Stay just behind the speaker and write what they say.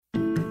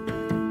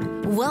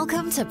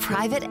Welcome to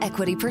Private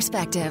Equity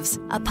Perspectives,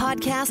 a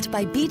podcast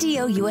by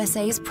BDO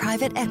USA's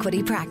private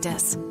equity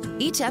practice.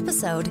 Each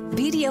episode,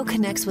 BDO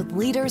connects with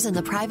leaders in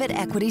the private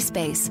equity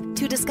space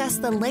to discuss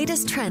the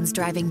latest trends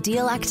driving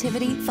deal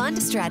activity, fund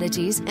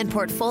strategies, and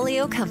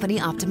portfolio company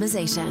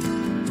optimization.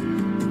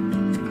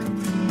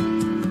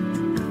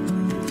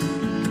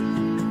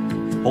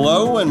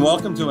 Hello, and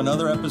welcome to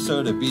another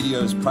episode of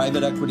BDO's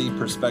Private Equity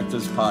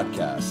Perspectives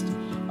podcast.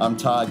 I'm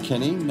Todd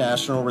Kinney,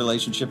 National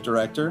Relationship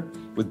Director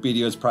with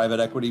BDO's private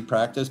equity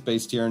practice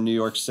based here in New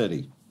York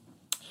City.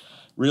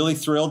 Really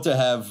thrilled to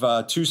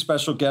have two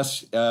special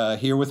guests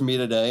here with me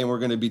today, and we're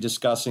going to be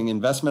discussing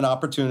investment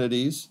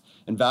opportunities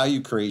and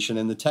value creation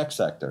in the tech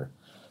sector.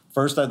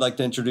 First, I'd like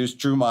to introduce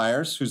Drew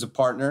Myers, who's a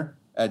partner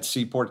at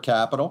Seaport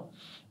Capital.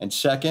 And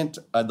second,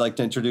 I'd like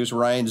to introduce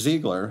Ryan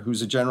Ziegler,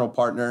 who's a general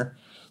partner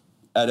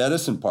at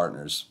Edison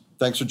Partners.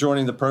 Thanks for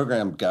joining the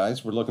program,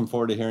 guys. We're looking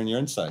forward to hearing your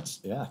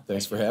insights. Yeah,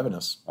 thanks for having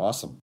us.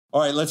 Awesome.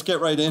 All right, let's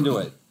get right into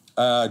it.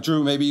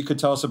 Drew, maybe you could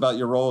tell us about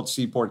your role at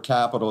Seaport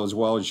Capital as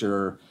well as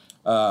your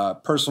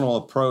personal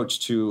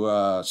approach to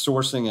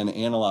sourcing and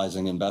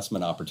analyzing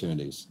investment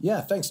opportunities.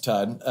 Yeah, thanks,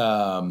 Todd.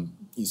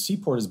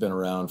 Seaport has been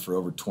around for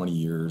over 20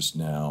 years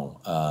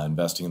now,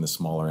 investing in the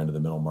smaller end of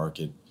the middle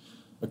market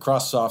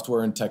across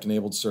software and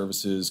tech-enabled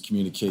services,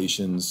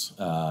 communications,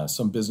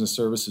 some business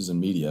services,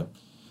 and media.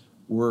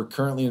 We're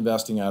currently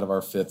investing out of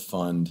our fifth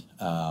fund,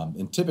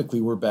 and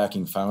typically we're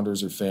backing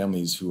founders or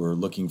families who are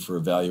looking for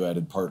a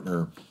value-added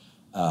partner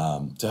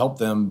to help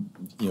them,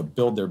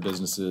 build their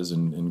businesses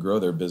and grow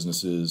their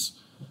businesses,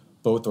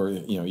 both or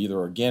either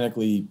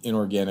organically,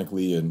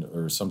 inorganically,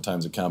 or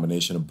sometimes a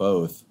combination of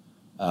both.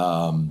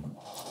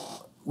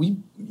 We,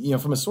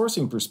 from a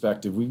sourcing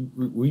perspective,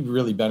 we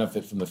really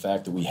benefit from the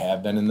fact that we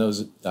have been in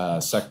those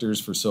sectors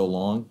for so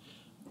long.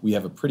 We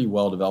have a pretty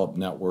well-developed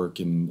network,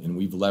 and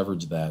we've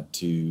leveraged that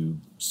to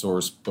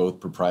source both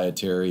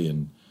proprietary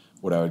and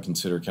what I would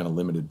consider kind of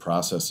limited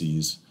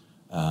processes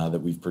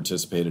that we've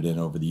participated in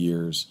over the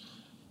years.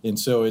 And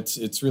so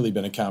it's really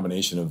been a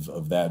combination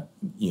of that,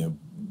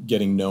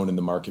 getting known in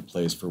the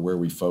marketplace for where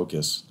we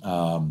focus.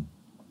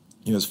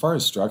 As far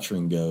as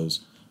structuring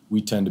goes,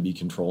 we tend to be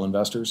control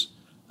investors.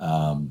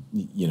 And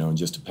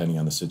just depending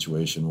on the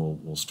situation,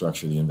 we'll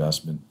structure the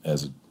investment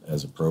as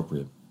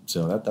appropriate.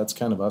 So that's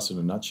kind of us in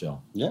a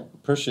nutshell. Yeah,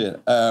 appreciate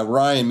it.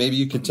 Ryan, maybe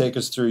you could take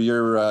us through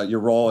your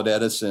role at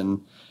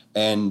Edison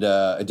and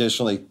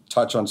additionally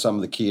touch on some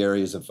of the key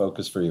areas of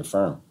focus for your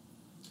firm.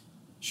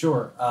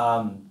 Sure.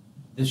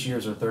 This year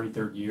is our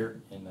 33rd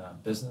year in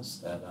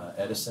business at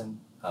Edison.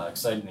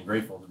 Excited and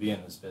grateful to be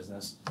in this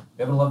business.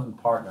 We have 11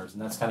 partners,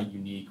 and that's kind of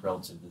unique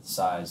relative to the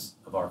size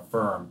of our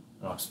firm,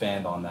 and I'll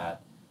expand on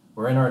that.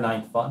 We're in our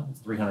ninth fund.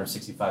 It's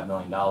 $365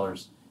 million,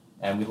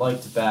 and we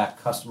like to back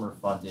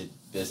customer-funded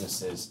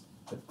businesses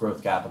with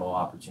growth capital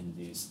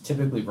opportunities,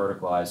 typically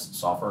verticalized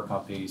software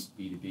companies,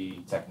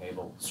 B2B,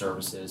 tech-enabled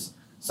services.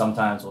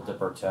 Sometimes we'll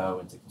dip our toe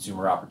into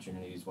consumer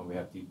opportunities when we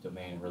have deep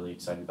domain and really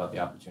excited about the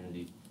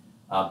opportunity.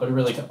 But it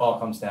really all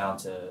comes down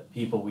to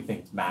people. We think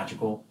it's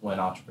magical when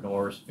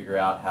entrepreneurs figure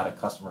out how to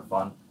customer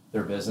fund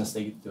their business.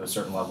 They get to a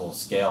certain level of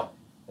scale,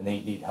 and they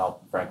need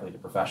help, frankly, to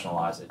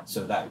professionalize it.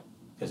 So that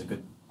is a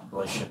good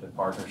relationship and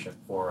partnership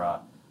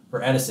for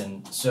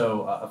Edison.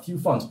 So a few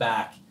funds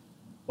back,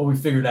 what we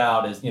figured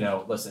out is,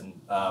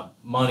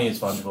 money is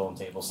fungible and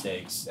table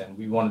stakes, and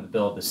we wanted to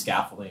build the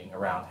scaffolding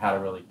around how to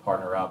really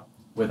partner up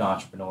with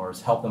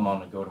entrepreneurs, help them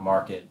on the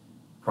go-to-market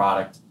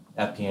product,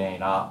 FP&A,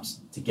 and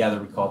ops.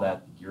 Together, we call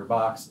that the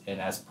Gearbox,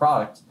 and as a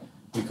product,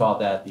 we call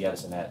that the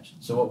Edison Edge.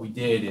 So what we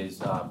did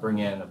is bring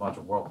in a bunch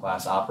of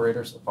world-class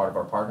operators as part of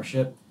our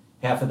partnership.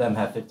 Half of them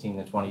have 15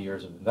 to 20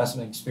 years of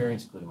investment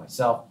experience, including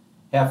myself.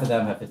 Half of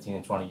them have 15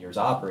 and 20 years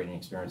operating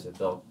experience that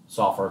built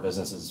software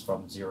businesses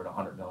from $0 to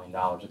 $100 million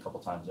a couple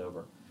times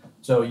over.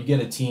 So you get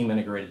a team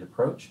integrated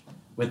approach.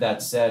 With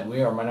that said,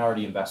 we are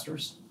minority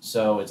investors,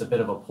 so it's a bit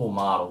of a pull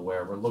model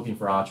where we're looking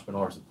for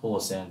entrepreneurs to pull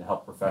us in to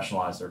help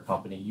professionalize their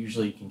company.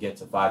 Usually you can get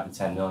to 5 to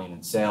 10 million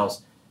in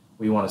sales.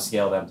 We want to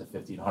scale them to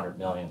 50 to 100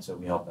 million, so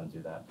we help them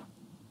do that.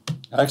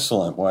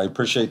 Excellent. Well, I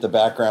appreciate the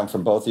background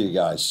from both of you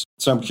guys.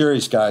 So I'm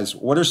curious, guys,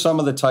 what are some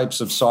of the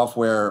types of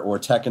software or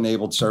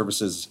tech-enabled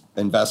services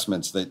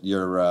investments that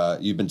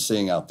you've been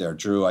seeing out there?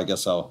 Drew, I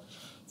guess I'll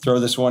throw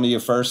this one to you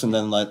first and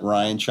then let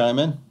Ryan chime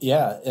in.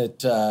 Yeah,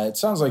 it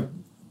sounds like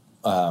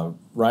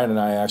Ryan and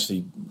I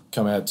actually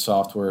come at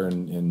software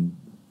in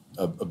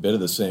a bit of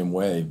the same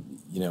way.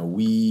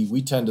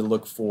 We tend to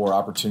look for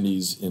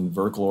opportunities in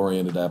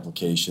vertical-oriented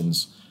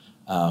applications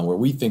where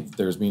we think that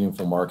there's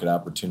meaningful market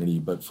opportunity,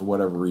 but for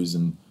whatever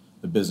reason,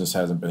 the business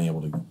hasn't been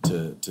able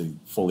to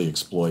fully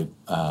exploit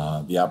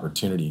the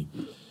opportunity.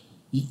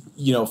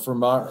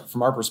 From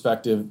our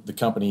perspective, the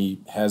company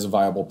has a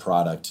viable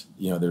product.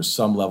 There's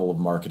some level of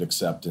market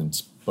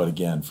acceptance, but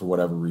again, for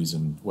whatever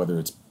reason, whether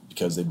it's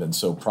because they've been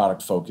so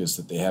product focused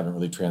that they haven't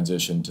really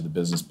transitioned to the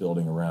business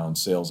building around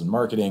sales and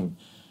marketing,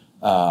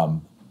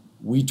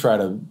 we try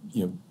to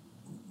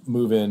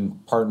move in,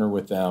 partner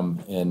with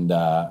them, and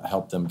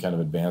help them kind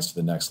of advance to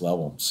the next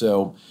level.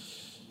 So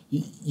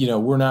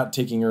we're not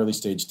taking early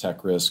stage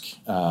tech risk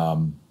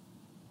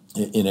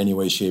in any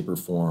way, shape, or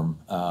form.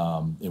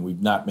 And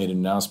we've not made an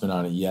announcement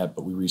on it yet,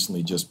 but we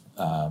recently just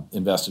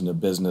invested in a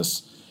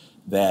business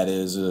that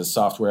is a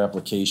software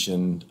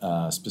application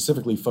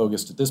specifically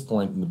focused at this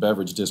point in the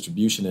beverage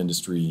distribution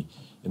industry.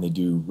 And they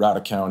do route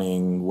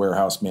accounting,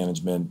 warehouse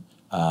management,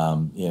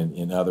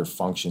 and other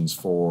functions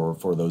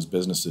for those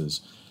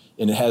businesses.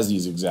 And it has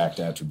these exact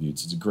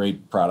attributes. It's a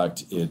great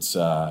product. It's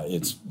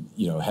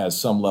has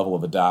some level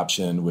of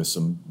adoption with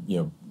some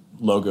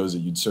logos that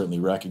you'd certainly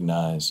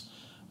recognize.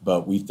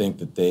 But we think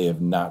that they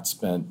have not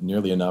spent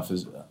nearly enough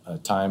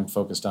time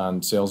focused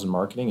on sales and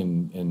marketing,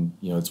 and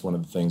it's one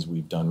of the things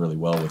we've done really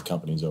well with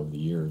companies over the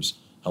years,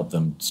 help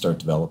them start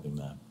developing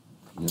that.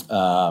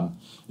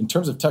 In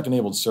terms of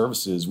tech-enabled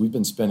services, we've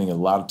been spending a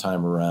lot of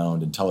time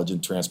around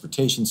intelligent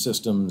transportation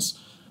systems,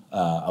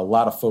 a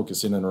lot of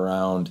focus in and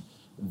around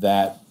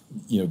that,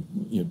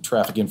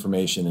 traffic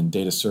information and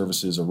data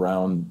services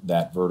around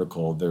that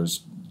vertical.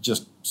 There's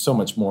just so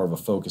much more of a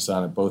focus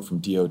on it, both from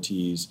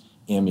DOTs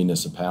and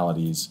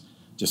municipalities,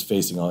 just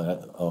facing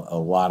a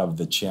lot of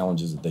the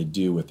challenges that they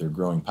do with their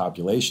growing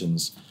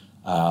populations.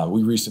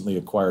 We recently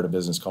acquired a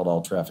business called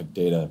All Traffic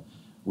Data,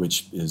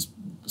 which is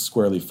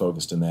squarely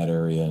focused in that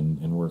area,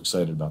 and we're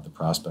excited about the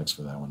prospects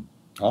for that one.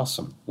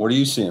 Awesome. What are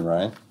you seeing,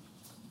 Ryan?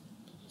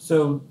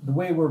 So the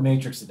way we're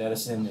matrixed at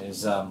Edison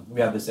is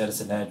we have this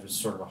Edison Edge, which is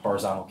sort of a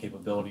horizontal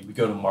capability. We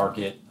go to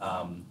market,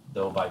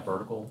 though, by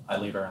vertical. I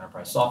lead our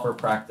enterprise software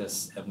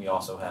practice, and we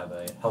also have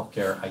a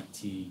healthcare,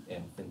 IT,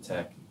 and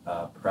fintech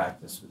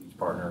practice with each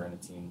partner and a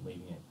team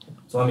leading it.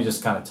 So let me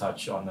just kind of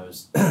touch on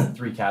those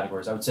three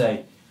categories. I would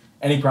say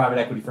any private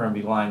equity firm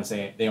would be lying to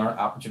say they aren't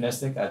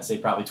opportunistic. I'd say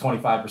probably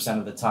 25%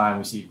 of the time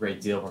we see a great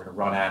deal, we're going to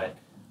run at it.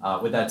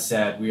 With that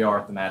said, we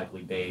are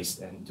thematically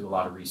based and do a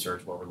lot of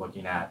research what we're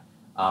looking at.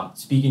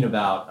 Speaking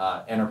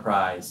about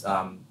enterprise,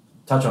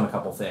 touch on a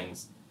couple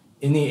things.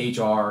 In the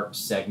HR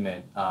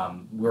segment,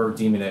 we're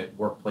deeming it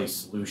workplace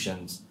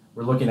solutions.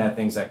 We're looking at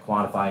things that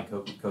quantify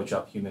and coach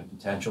up human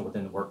potential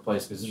within the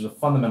workplace, because there's a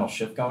fundamental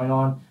shift going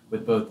on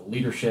with both the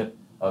leadership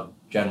of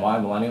Gen Y,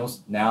 millennials,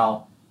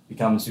 now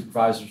becoming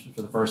supervisors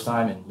for the first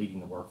time and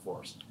leading the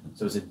workforce.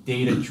 So it's a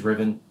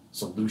data-driven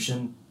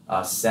solution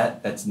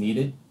set that's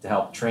needed to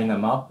help train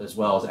them up, as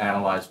well as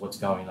analyze what's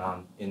going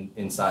on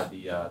inside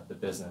the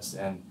business.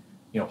 And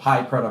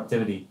high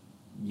productivity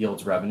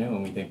yields revenue,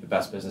 and we think the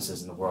best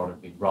businesses in the world are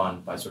being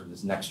run by sort of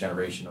this next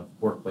generation of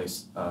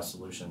workplace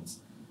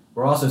solutions.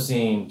 We're also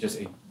seeing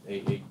just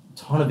a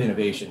ton of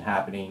innovation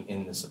happening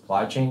in the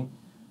supply chain,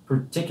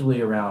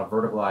 particularly around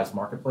verticalized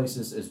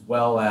marketplaces, as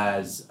well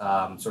as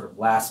sort of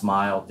last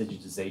mile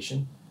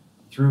digitization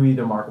through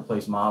either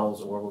marketplace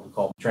models or what we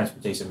call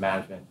transportation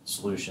management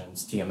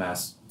solutions,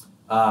 TMS.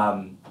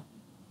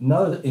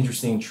 Another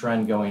interesting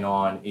trend going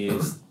on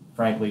is,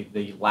 frankly,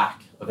 the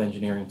lack of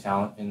engineering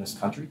talent in this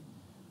country.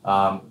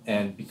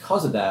 And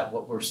because of that,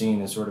 what we're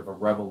seeing is sort of a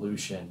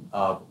revolution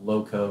of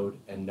low-code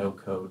and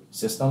no-code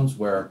systems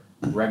where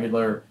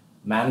regular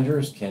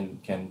managers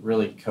can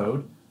really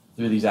code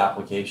through these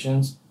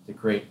applications to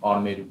create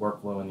automated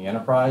workflow in the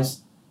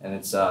enterprise. And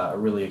it's a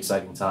really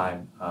exciting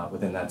time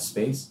within that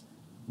space.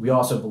 We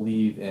also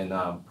believe in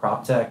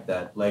PropTech,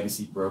 that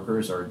legacy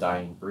brokers are a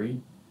dying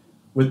breed.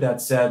 With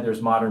that said,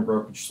 there's modern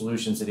brokerage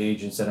solutions and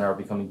agents that are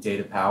becoming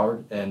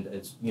data-powered. And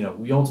it's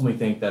we ultimately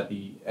think that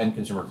the end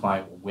consumer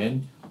client will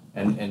win.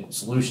 And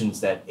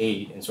solutions that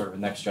aid in sort of a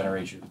next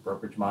generation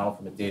brokerage model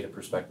from a data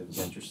perspective is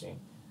interesting.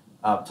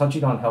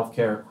 Touching on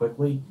healthcare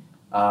quickly,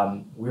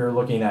 we're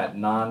looking at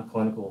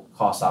non-clinical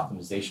cost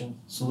optimization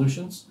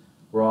solutions.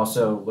 We're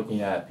also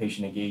looking at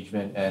patient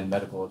engagement and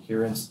medical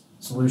adherence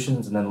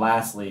solutions. And then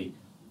lastly,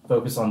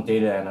 focus on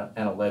data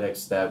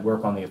analytics that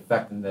work on the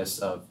effectiveness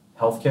of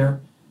healthcare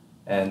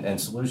and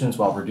solutions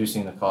while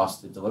reducing the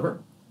cost to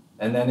deliver.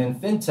 And then in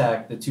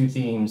fintech, the two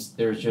themes,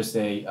 there's just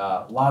a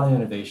lot of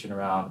innovation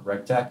around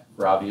RegTech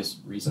for obvious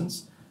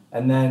reasons.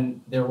 And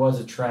then there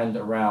was a trend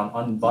around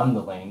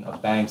unbundling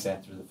of banks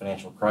after the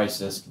financial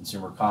crisis,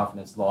 consumer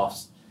confidence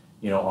lost,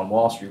 on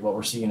Wall Street. What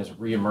we're seeing is a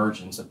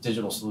reemergence of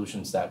digital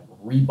solutions that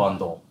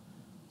rebundle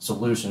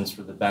solutions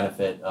for the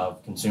benefit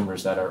of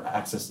consumers that are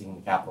accessing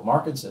the capital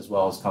markets, as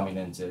well as coming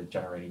into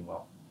generating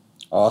wealth.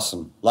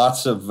 Awesome.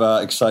 Lots of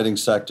exciting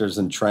sectors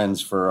and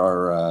trends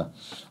for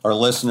our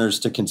listeners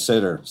to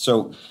consider.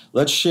 So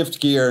let's shift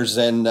gears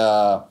and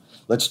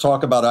let's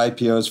talk about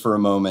IPOs for a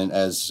moment,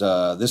 as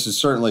this has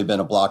certainly been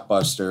a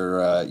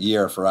blockbuster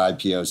year for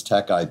IPOs,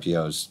 tech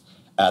IPOs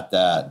at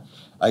that.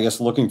 I guess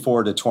looking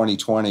forward to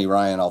 2020,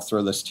 Ryan, I'll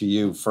throw this to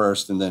you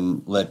first and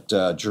then let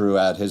Drew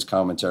add his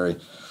commentary.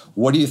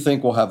 What do you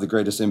think will have the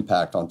greatest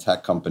impact on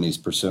tech companies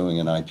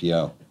pursuing an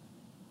IPO?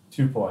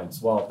 2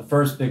 points. Well, the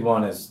first big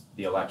one is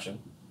the election.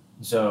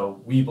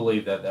 So we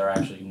believe that there are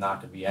actually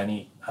not going to be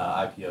any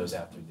IPOs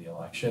after the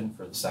election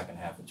for the second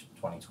half of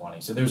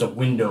 2020. So there's a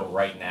window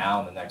right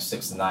now in the next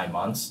 6 to 9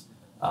 months,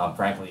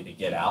 frankly, to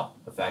get out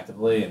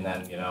effectively. And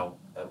then,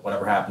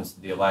 whatever happens to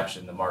the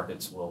election, the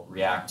markets will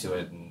react to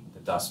it and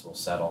the dust will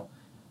settle.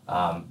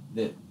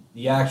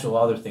 the actual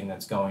other thing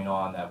that's going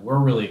on that we're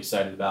really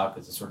excited about,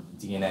 because it's sort of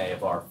the DNA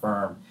of our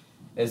firm,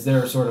 is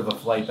there sort of a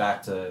flight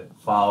back to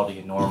quality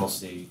and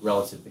normalcy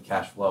relative to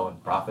cash flow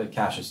and profit.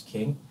 Cash is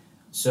king.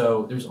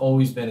 So there's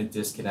always been a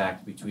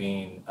disconnect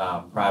between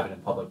private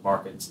and public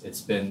markets.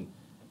 It's been,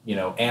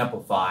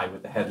 amplified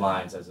with the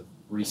headlines as of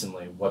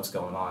recently what's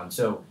going on.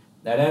 So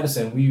at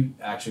Edison, we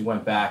actually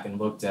went back and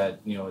looked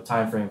at, a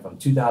time frame from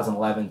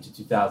 2011 to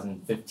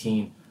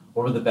 2015.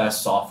 What were the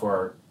best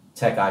software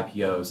tech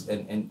IPOs?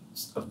 And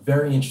a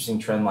very interesting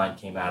trend line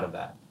came out of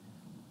that.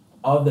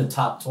 Of the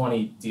top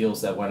 20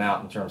 deals that went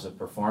out in terms of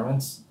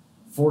performance,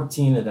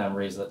 14 of them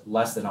raised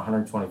less than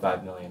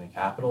 $125 million in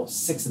capital.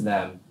 6 of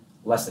them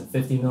less than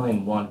 $50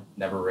 million. 1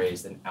 never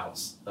raised an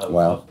ounce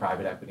of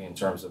private equity in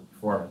terms of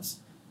performance.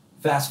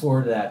 Fast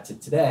forward to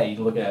today,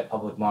 you look at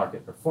public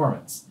market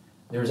performance.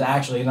 There's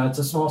actually, and it's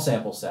a small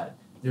sample set,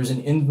 there's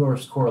an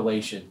inverse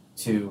correlation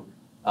to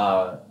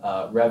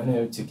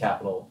revenue to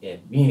capital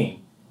in,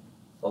 meaning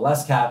the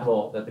less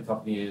capital that the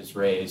company is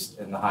raised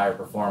and the higher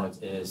performance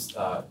is,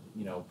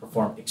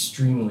 performed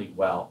extremely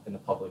well in the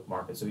public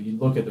market. So you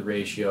look at the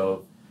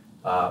ratio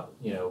of,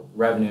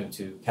 revenue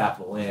to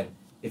capital in,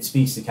 it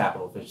speaks to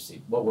capital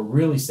efficiency. What we're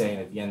really saying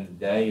at the end of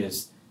the day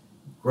is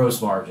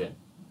gross margin,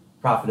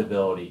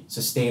 profitability,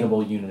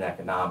 sustainable unit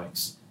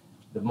economics.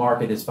 The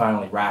market is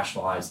finally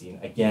rationalizing,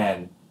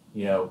 again,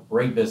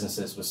 great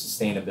businesses with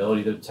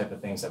sustainability, the type of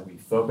things that we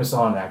focus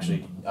on, and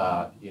actually,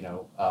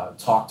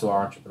 talk to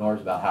our entrepreneurs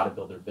about how to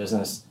build their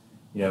business,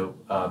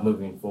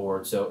 moving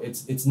forward. So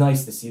it's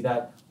nice to see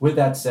that. With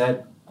that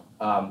said,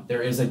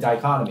 there is a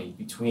dichotomy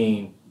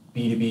between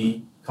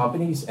B2B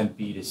companies and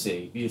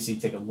B2C.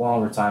 B2C take a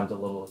longer time to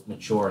little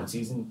mature and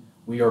season.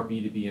 We are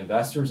B2B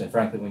investors, and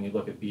frankly, when you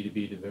look at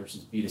B2B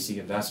versus B2C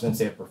investments,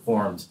 they have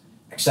performed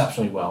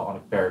exceptionally well on a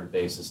comparative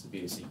basis to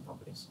B2C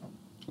companies.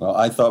 Well,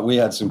 I thought we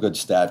had some good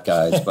stat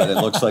guides, but it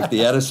looks like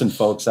the Edison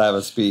folks have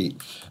us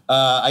beat.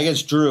 I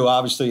guess, Drew,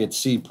 obviously at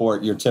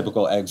Seaport, your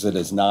typical exit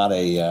is not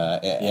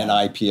an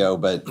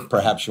IPO, but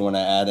perhaps you want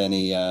to add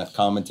any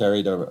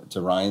commentary to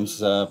Ryan's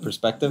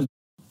perspective?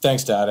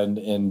 Thanks, Todd.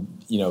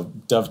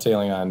 And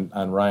dovetailing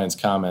on Ryan's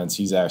comments,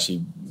 he's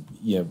actually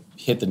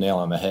hit the nail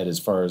on the head as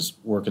far as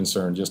we're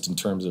concerned, just in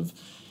terms of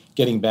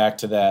getting back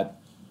to that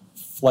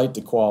flight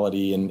to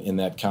quality in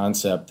that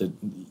concept that,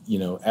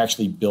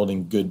 actually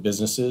building good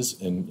businesses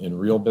and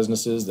real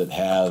businesses that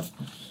have,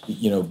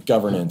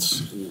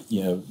 governance,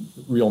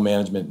 real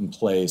management in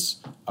place,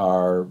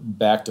 are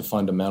back to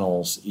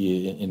fundamentals,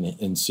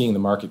 and seeing the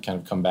market kind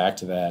of come back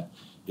to that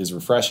is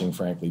refreshing,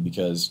 frankly,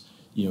 because,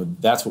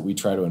 that's what we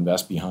try to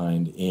invest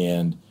behind.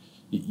 And,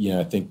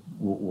 I think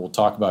we'll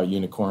talk about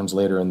unicorns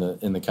later in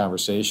the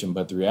conversation,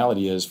 but the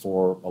reality is,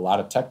 for a lot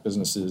of tech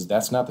businesses,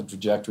 that's not the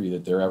trajectory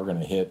that they're ever going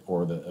to hit,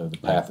 or the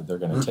path that they're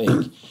going to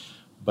take.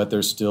 But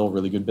there's still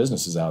really good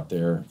businesses out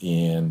there,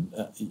 and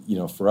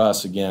for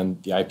us, again,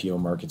 the IPO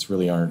markets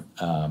really aren't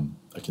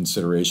a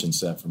consideration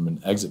set from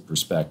an exit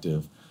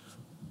perspective.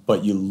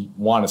 But you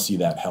want to see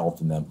that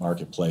health in that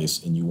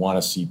marketplace, and you want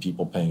to see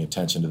people paying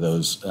attention to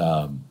those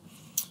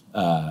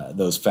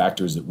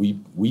factors that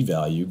we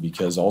value,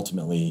 because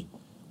ultimately,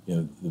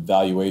 the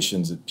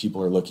valuations that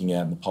people are looking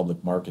at in the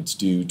public markets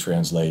do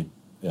translate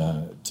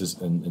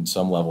in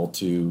some level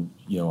to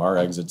our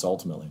exits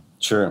ultimately.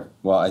 Sure.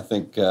 Well, I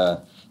think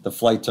the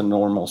flight to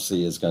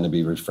normalcy is going to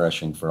be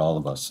refreshing for all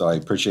of us. So I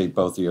appreciate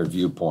both of your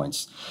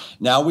viewpoints.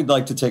 Now we'd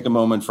like to take a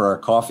moment for our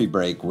coffee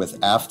break with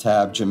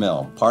Aftab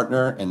Jamil,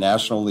 partner and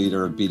national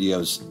leader of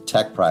BDO's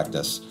tech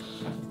practice.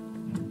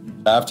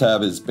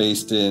 Aftab is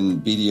based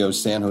in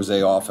BDO's San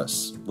Jose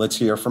office. Let's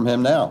hear from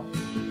him now.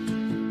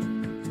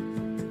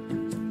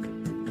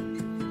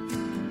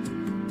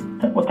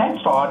 Well,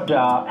 thanks, Todd.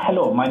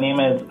 Hello, my name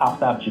is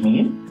Aftab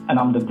Jamil, and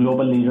I'm the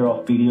global leader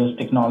of BDO's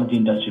technology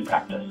industry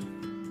practice.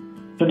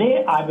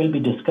 Today, I will be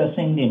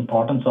discussing the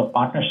importance of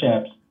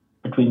partnerships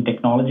between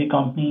technology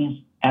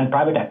companies and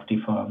private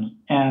equity firms,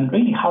 and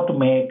really how to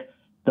make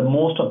the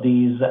most of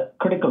these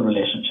critical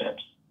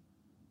relationships.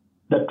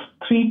 The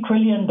 $3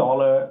 trillion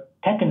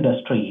tech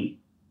industry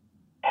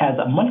has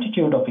a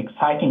multitude of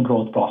exciting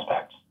growth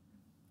prospects.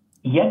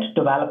 Yet,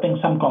 developing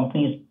some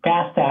companies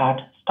past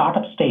that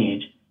startup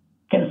stage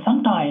can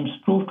sometimes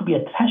prove to be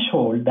a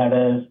threshold that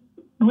is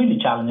really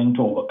challenging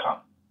to overcome.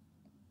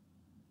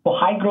 For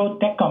high-growth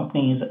tech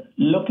companies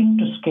looking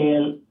to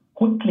scale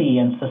quickly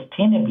and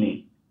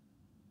sustainably,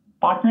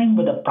 partnering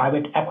with a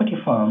private equity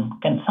firm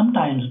can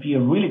sometimes be a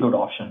really good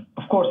option.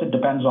 Of course, it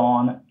depends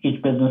on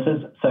each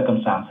business's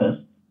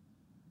circumstances.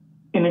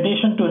 In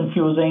addition to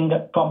infusing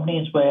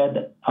companies with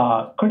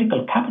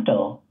critical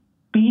capital,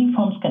 PE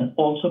firms can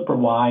also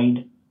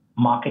provide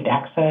market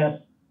access,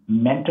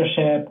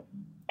 mentorship,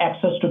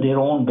 access to their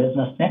own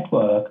business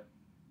network,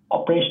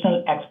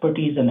 operational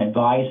expertise and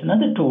advice, and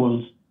other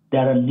tools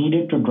that are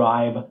needed to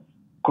drive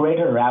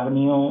greater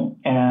revenue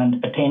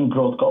and attain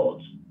growth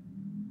goals.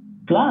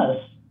 Plus,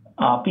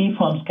 PE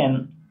firms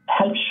can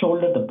help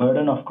shoulder the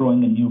burden of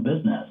growing a new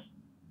business.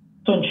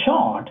 So in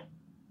short,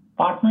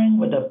 partnering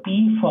with a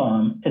PE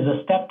firm is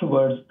a step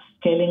towards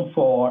scaling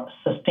for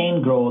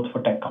sustained growth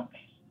for tech companies.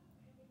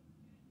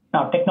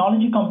 Now,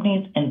 technology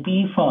companies and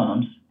PE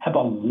firms have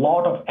a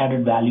lot of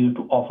added value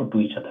to offer to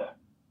each other.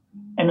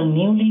 And a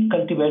newly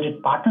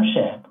cultivated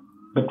partnership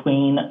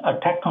between a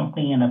tech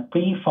company and a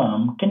PE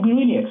firm can be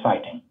really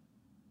exciting.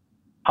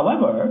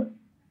 However,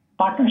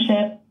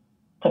 partnership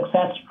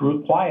success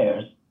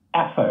requires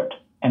effort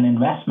and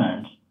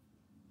investments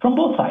from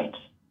both sides.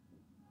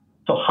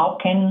 So how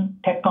can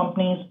tech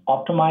companies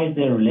optimize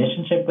their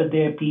relationship with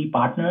their PE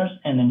partners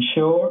and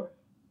ensure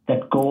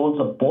that goals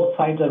of both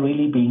sides are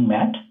really being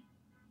met?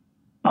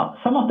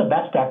 Some of the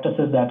best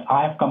practices that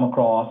I've come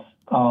across,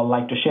 I'd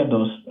like to share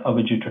those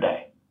with you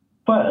today.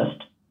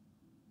 First,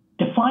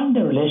 define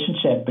the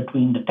relationship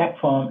between the tech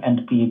firm and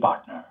the PE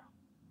partner.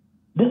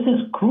 This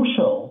is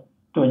crucial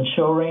to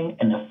ensuring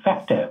an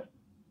effective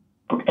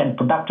and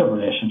productive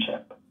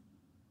relationship.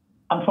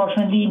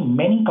 Unfortunately,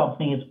 many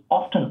companies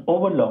often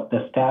overlook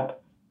this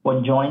step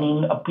when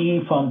joining a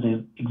PE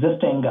firm's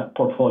existing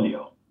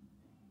portfolio,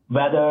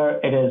 whether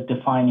it is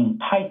defining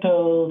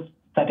titles,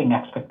 setting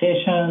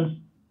expectations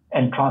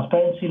and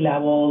transparency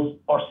levels,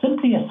 or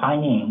simply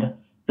assigning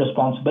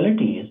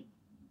responsibilities.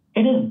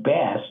 It is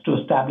best to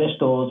establish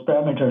those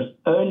parameters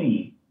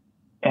early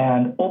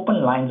and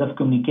open lines of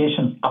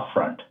communications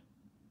upfront.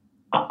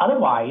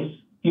 Otherwise,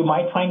 you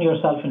might find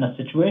yourself in a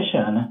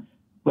situation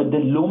with the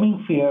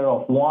looming fear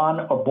of one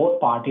or both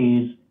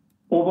parties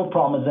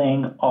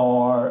overpromising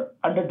or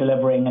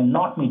underdelivering and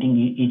not meeting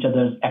each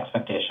other's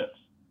expectations.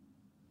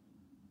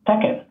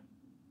 Second,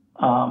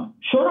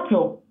 shore up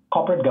your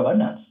corporate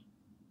governance.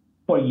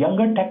 For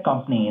younger tech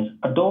companies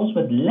or those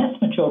with less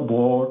mature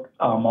board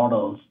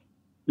models,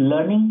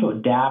 learning to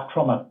adapt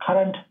from a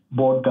current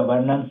board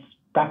governance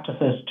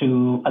practices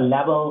to a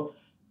level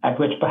at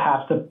which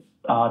perhaps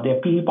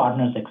their PE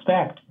partners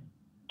expect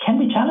can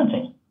be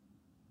challenging.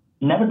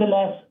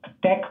 Nevertheless, a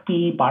tech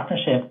PE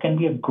partnership can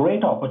be a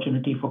great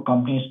opportunity for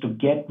companies to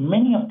get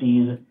many of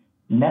these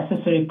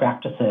necessary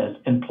practices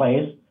in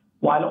place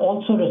while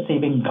also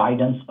receiving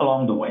guidance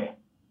along the way.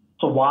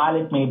 So while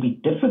it may be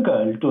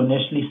difficult to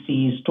initially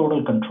seize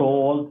total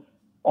control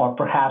or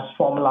perhaps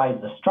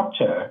formalize the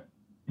structure,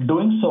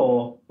 doing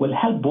so will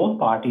help both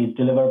parties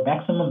deliver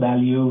maximum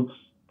value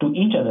to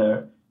each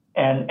other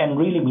and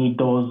really meet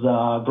those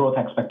growth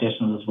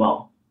expectations as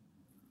well.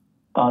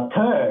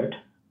 Third,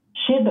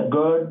 share the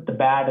good, the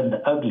bad, and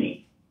the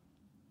ugly.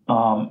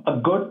 A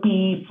good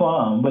PE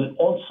firm will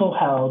also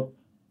help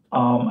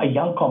a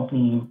young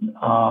company,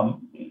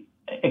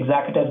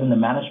 executives in the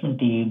management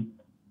team,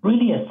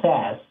 really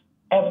assess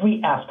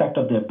every aspect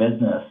of their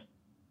business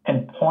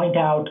and point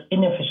out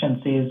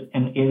inefficiencies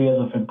and areas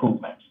of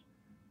improvements.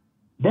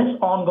 This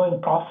ongoing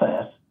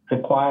process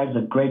requires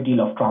a great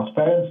deal of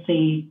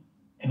transparency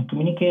and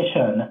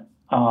communication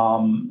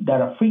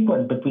that are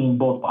frequent between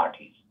both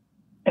parties.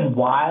 And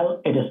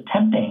while it is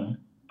tempting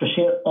to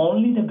share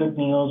only the good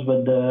news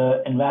with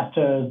the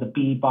investors, the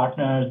PE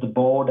partners, the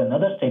board, and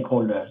other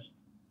stakeholders,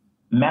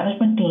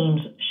 management teams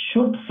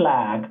should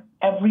flag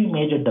every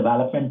major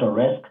development or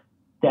risk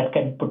that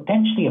can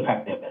potentially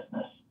affect their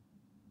business.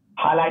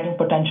 Highlighting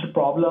potential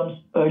problems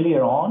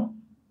earlier on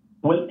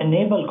will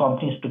enable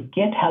companies to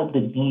get help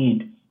they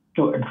need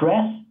to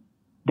address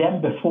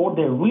them before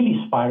they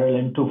really spiral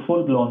into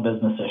full-blown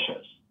business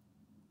issues.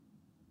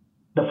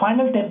 The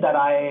final tip that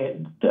I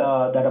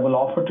will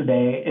offer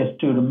today is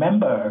to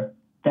remember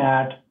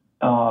that,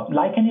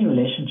 like any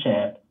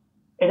relationship,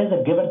 it is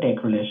a give and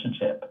take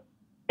relationship.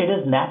 It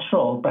is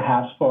natural,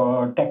 perhaps,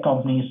 for tech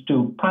companies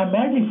to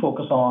primarily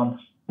focus on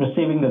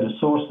receiving the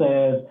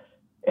resources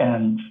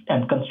and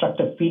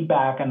constructive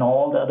feedback and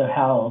all the other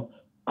help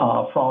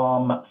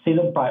from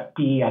seasoned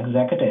PE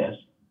executives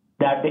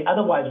that they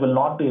otherwise will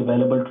not be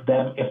available to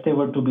them if they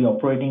were to be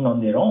operating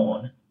on their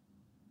own.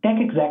 Tech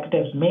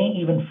executives may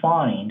even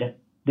find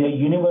their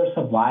universe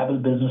of viable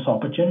business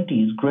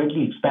opportunities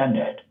greatly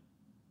expanded.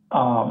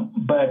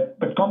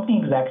 But company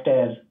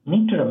executives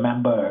need to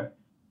remember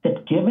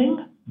that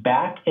giving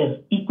back is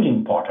equally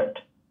important.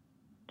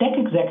 Tech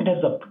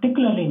executives are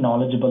particularly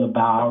knowledgeable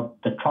about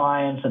the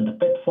triumphs and the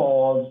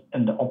pitfalls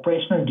and the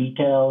operational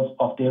details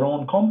of their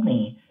own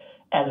company,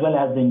 as well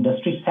as the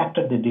industry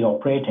sector that they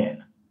operate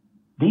in.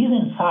 These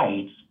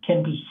insights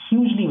can be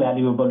hugely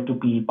valuable to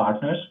PE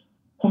partners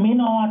who may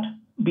not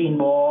be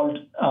involved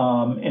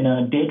in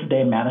a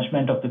day-to-day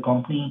management of the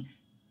company,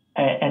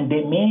 and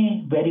they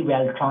may very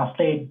well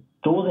translate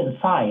those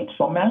insights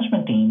from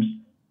management teams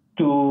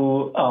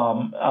to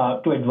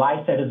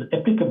advice that is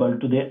applicable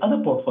to their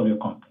other portfolio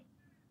companies.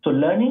 So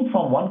learning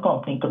from one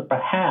company could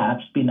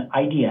perhaps be an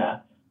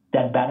idea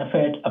that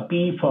benefits a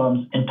PE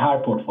firm's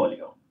entire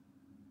portfolio.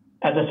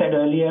 As I said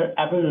earlier,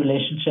 every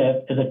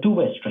relationship is a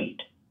two-way street,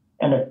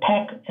 and a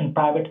tech and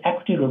private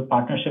equity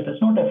partnership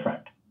is no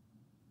different.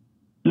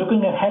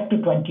 Looking ahead to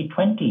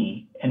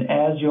 2020, and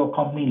as your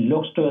company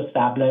looks to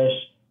establish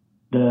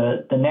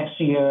the next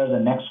year, the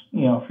next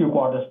few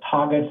quarters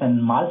targets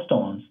and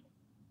milestones,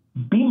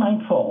 be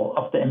mindful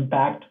of the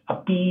impact a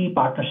PE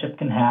partnership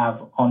can have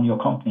on your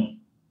company.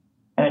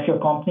 And if your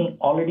company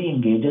already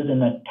engages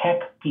in a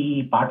tech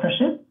PE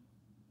partnership,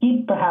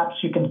 perhaps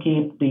you can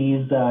keep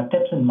these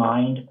tips in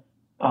mind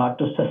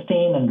to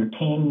sustain and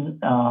retain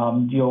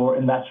your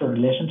investor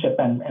relationship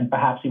and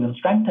perhaps even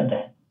strengthen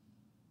it.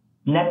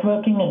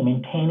 Networking and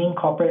maintaining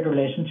corporate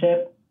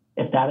relationship,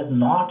 if that is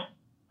not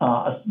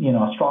a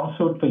strong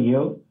suit for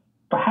you,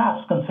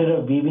 perhaps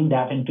consider weaving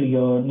that into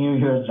your New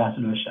Year's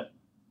resolution.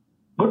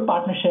 Good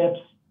partnerships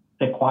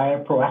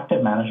require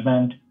proactive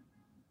management,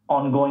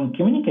 ongoing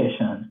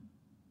communication,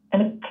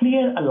 and a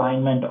clear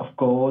alignment of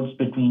goals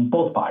between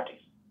both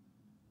parties.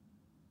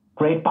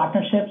 Great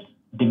partnerships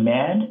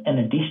demand an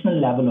additional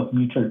level of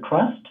mutual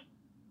trust,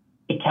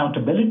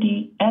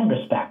 accountability, and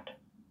respect.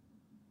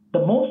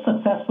 The most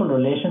successful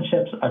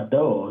relationships are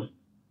those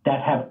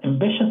that have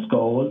ambitious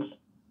goals,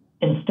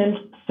 instill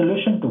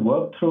solution to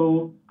work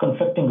through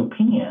conflicting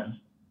opinions,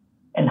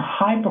 and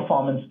high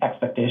performance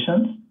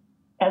expectations,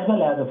 as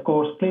well as, of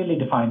course, clearly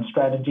defined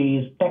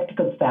strategies,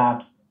 technical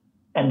steps,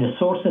 and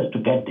resources to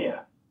get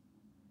there.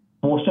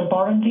 Most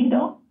importantly,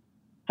 though,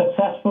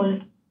 successful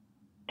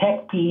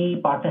tech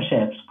PE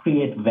partnerships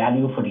create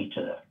value for each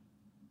other.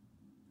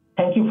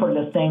 Thank you for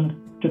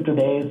listening to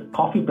today's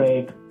Coffee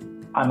Break.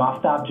 I'm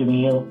Aftab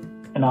Jamil,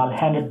 and I'll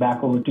hand it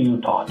back over to you,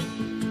 Todd.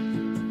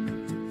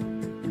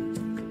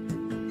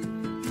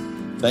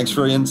 Thanks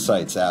for your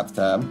insights,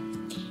 Aftab.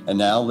 And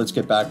now let's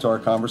get back to our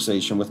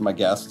conversation with my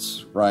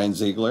guests, Ryan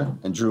Ziegler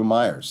and Drew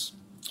Myers.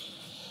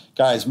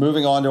 Guys,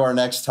 moving on to our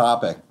next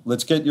topic,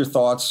 let's get your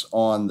thoughts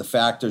on the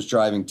factors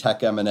driving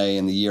tech M&A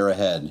in the year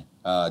ahead.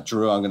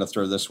 Drew, I'm going to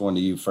throw this one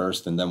to you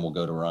first, and then we'll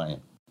go to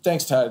Ryan.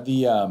 Thanks, Todd.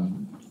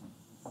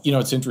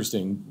 It's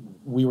interesting.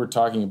 We were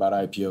talking about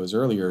IPOs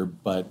earlier,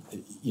 but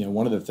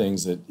one of the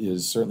things that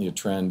is certainly a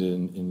trend,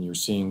 and you're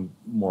seeing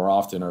more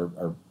often,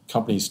 are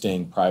companies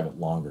staying private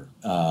longer.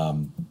 I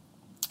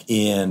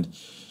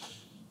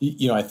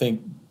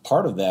think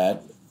part of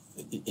that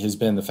has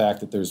been the fact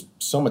that there's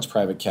so much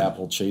private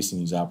capital chasing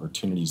these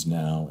opportunities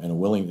now, and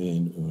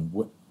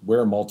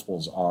where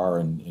multiples are,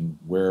 and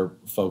where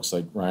folks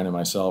like Ryan and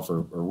myself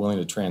are willing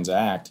to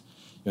transact.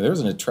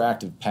 There's an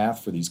attractive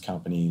path for these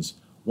companies,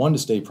 one, to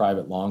stay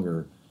private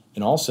longer,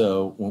 and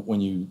also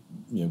when you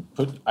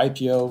put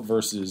IPO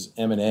versus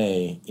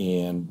M&A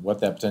and what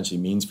that potentially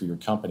means for your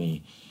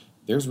company,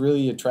 there's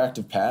really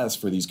attractive paths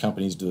for these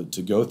companies to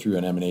go through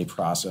an M&A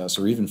process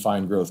or even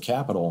find growth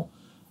capital,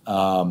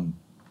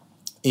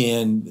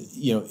 and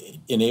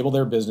enable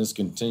their business,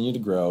 continue to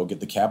grow, get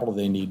the capital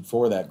they need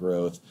for that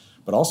growth,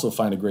 but also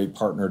find a great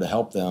partner to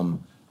help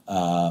them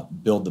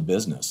build the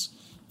business,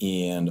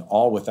 and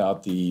all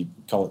without the,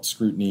 call it,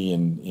 scrutiny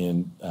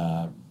and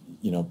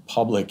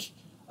public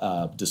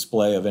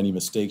display of any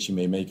mistakes you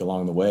may make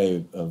along the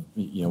way of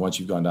once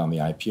you've gone down the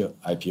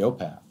IPO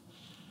path.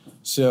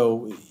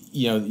 So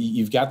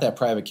you've got that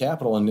private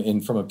capital,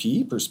 and from a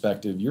PE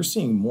perspective, you're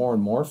seeing more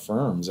and more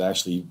firms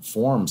actually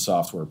form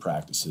software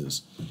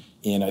practices,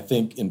 and I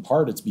think in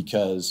part it's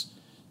because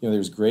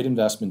there's great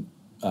investment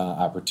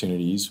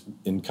opportunities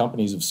in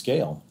companies of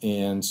scale,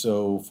 and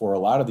so for a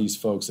lot of these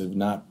folks that have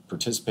not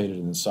participated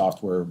in the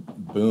software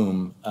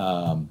boom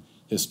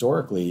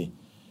historically,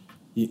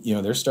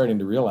 they're starting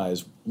to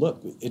realize,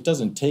 look, it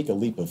doesn't take a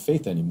leap of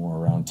faith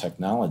anymore around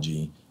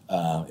technology.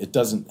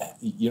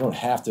 You don't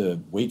have to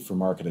wait for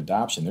market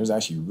adoption. There's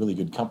actually really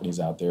good companies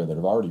out there that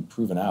have already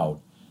proven out,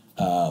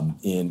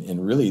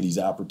 and really these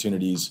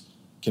opportunities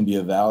can be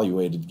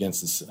evaluated against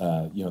this,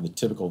 the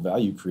typical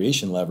value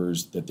creation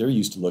levers that they're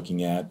used to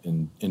looking at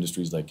in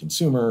industries like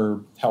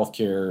consumer,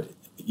 healthcare,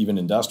 even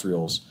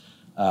industrials,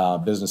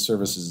 business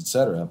services, et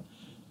cetera.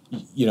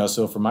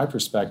 So from my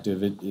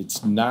perspective,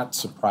 it's not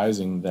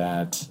surprising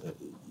that,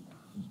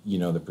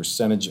 the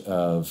percentage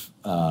of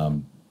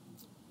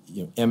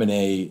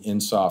M&A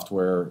in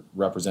software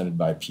represented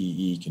by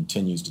PE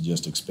continues to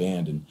just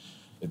expand, and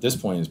at this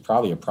point is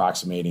probably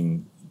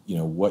approximating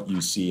what you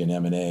see in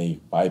M&A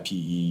by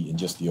PE in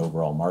just the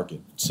overall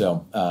market.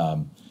 So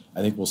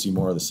I think we'll see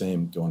more of the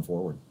same going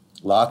forward.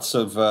 Lots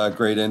of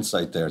great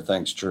insight there.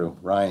 Thanks, Drew.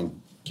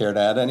 Ryan, care to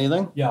add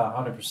anything? Yeah,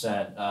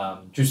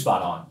 100%. Drew's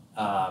spot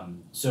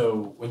on.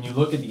 So when you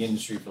look at the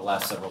industry for the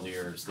last several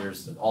years,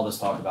 there's all this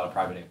talk about a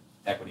private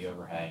equity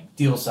overhang,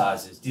 deal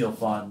sizes, deal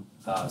fund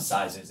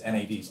sizes,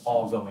 NAVs,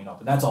 all going up.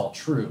 And that's all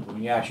true. But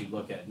when you actually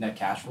look at net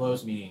cash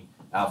flows, meaning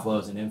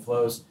outflows and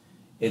inflows,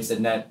 it's a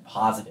net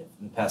positive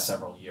in the past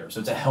several years.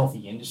 So it's a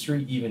healthy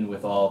industry, even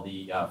with all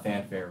the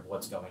fanfare of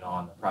what's going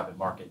on in the private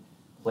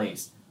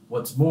marketplace.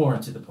 What's more,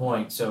 to the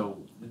point,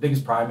 so the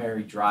biggest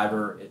primary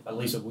driver, at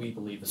least what we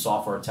believe, the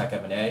software tech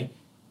M&A,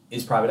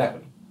 is private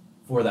equity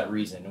for that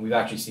reason. And we've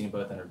actually seen it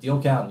both in our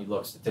deal count and you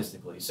look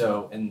statistically.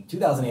 So in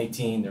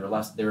 2018, there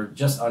were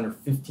just under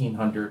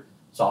 1,500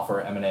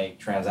 software M&A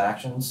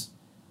transactions.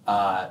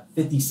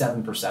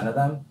 57% of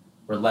them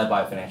were led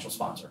by a financial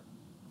sponsor.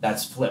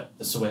 That's flipped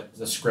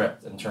the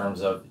script in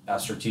terms of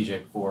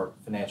strategic for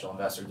financial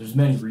investors. There's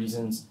many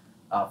reasons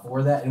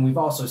for that, and we've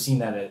also seen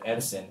that at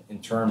Edison in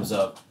terms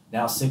of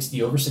now over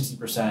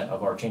 60%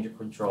 of our change of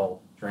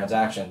control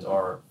transactions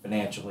are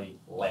financially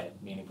led,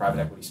 meaning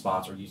private equity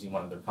sponsor using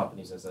one of their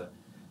companies as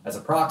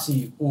a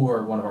proxy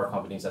or one of our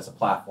companies as a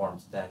platform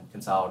to then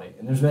consolidate.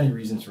 And there's many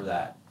reasons for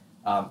that.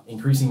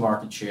 increasing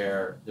market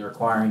share. They're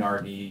acquiring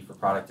R&D for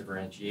product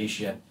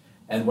differentiation.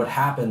 And what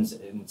happens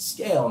in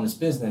scale in this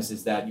business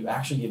is that you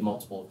actually get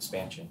multiple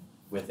expansion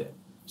with it.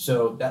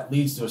 So that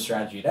leads to a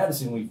strategy at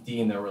Edison we've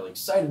deemed that we're really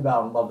excited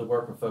about and love to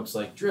work with folks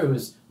like Drew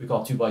is we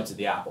call 2 bites of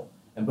the apple.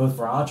 And both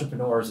for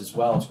entrepreneurs as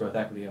well as growth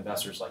equity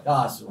investors like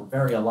us, we're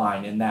very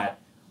aligned in that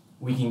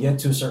we can get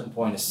to a certain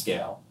point of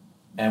scale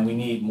and we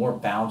need more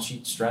balance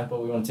sheet strength,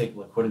 but we want to take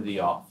liquidity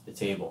off the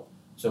table.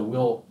 So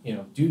we'll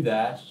do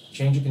that,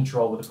 change of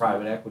control with a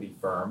private equity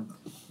firm.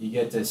 You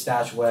get to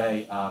stash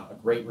away a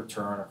great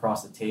return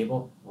across the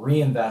table,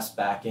 reinvest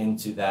back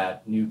into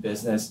that new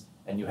business,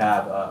 and you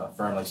have a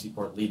firm like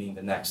Seaport leading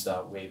the next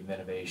wave of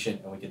innovation,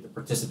 and we get to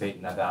participate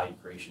in that value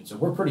creation. So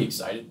we're pretty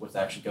excited what's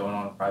actually going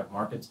on in private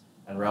markets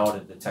and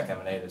relative to tech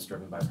M&A that's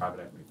driven by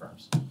private equity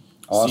firms.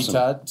 Awesome. See,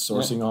 Todd,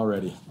 sourcing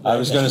already. I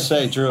was going to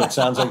say, Drew, it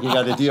sounds like you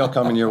got a deal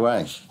coming your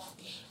way.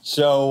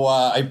 So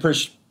I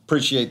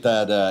appreciate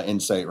that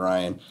insight,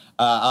 Ryan.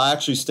 I'll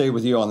actually stay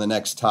with you on the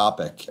next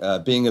topic.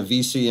 Being a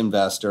VC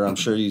investor, I'm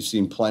sure you've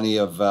seen plenty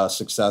of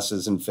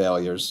successes and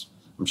failures.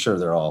 I'm sure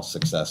they're all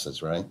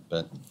successes, right?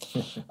 But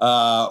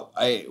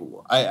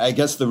I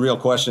guess the real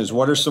question is,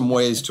 what are some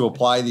ways to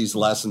apply these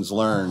lessons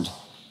learned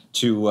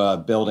to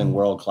building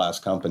world-class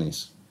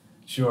companies?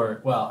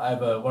 Sure. Well, I have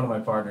one of my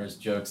partners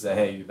jokes that,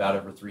 hey, you've about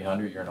over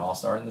 300, you're an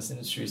all-star in this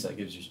industry, so that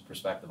gives you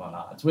perspective on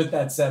odds. With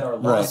that said, our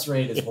loss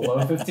rate is below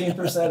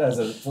 15% as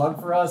a plug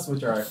for us,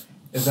 which our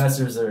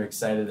investors are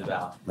excited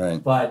about.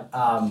 Right. But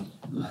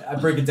I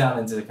break it down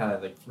into kind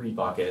of like 3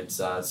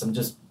 buckets, some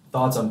just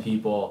thoughts on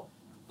people,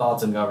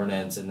 thoughts on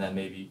governance, and then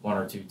maybe 1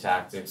 or 2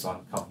 tactics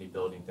on company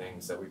building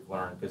things that we've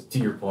learned. Because to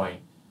your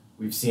point,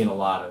 we've seen a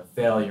lot of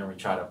failure, and we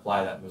try to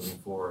apply that moving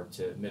forward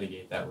to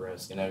mitigate that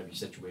risk in every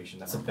situation.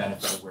 That's a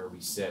benefit of where we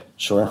sit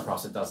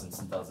across the dozens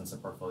and dozens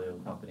of portfolio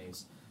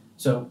companies.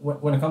 So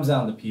when it comes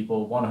down to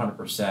people,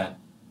 100%,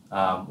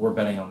 we're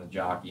betting on the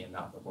jockey and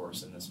not the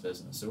horse in this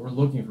business. So we're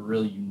looking for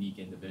really unique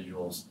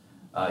individuals,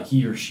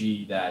 he or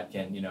she that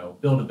can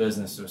build a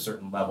business to a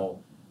certain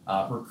level,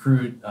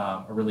 recruit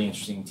a really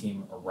interesting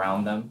team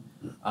around them.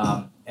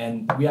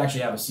 And we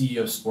actually have a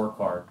CEO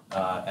scorecard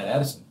at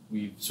Edison.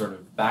 We've sort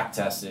of back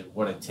tested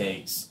what it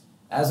takes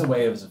as a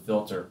way as a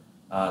filter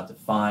to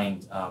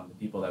find the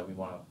people that we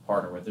want to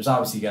partner with. There's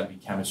obviously got to be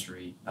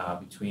chemistry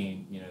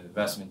between the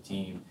investment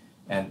team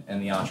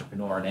and the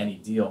entrepreneur in any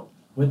deal.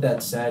 With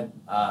that said,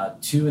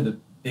 2 of the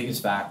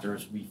biggest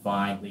factors we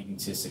find leading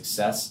to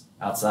success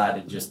outside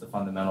of just the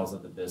fundamentals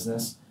of the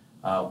business.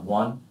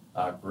 1,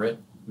 grit.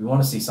 We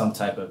want to see some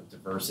type of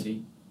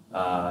diversity,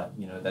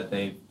 that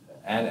they've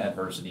and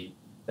adversity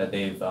that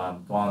they've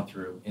gone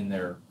through in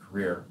their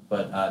career.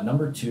 But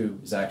number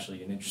 2 is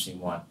actually an interesting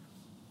one: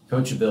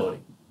 coachability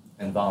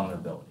and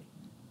vulnerability.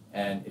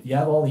 And if you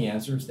have all the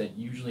answers, that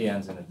usually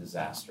ends in a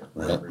disaster.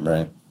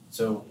 Right.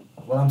 So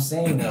what I'm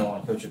saying, though,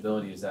 on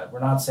coachability is that we're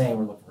not saying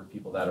we're looking for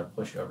people that are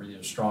pushover. These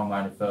are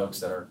strong-minded folks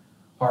that are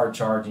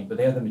hard-charging, but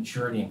they have the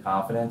maturity and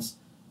confidence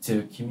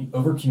to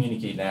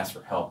over-communicate and ask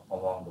for help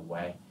along the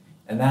way.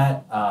 And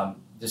that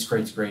just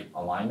creates great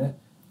alignment.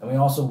 And we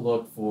also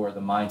look for the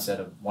mindset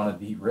of want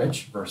to be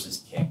rich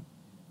versus king.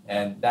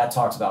 And that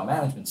talks about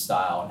management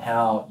style and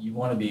how you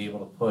want to be able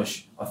to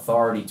push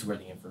authority to where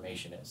the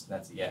information is. And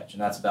that's the edge.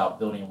 And that's about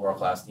building a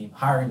world-class team,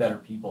 hiring better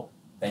people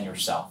than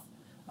yourself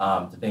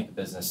to make the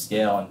business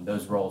scale, and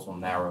those roles will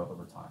narrow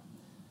over time.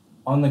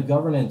 On the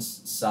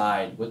governance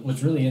side,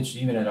 what's really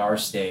interesting, even at our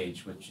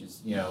stage, which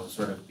is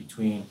sort of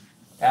between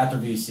after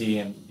VC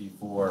and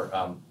before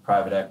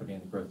private equity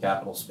in the growth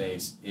capital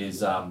space,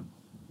 is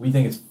we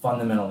think it's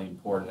fundamentally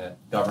important that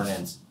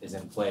governance is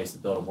in place to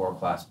build a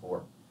world-class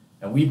board.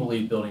 And we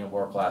believe building a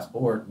world-class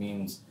board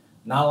means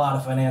not a lot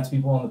of finance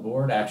people on the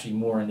board, actually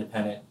more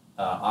independent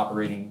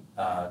operating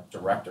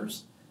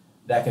directors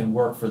that can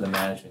work for the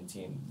management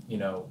team.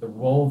 The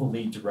role of the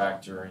lead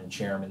director and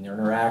chairman, their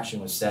interaction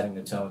with setting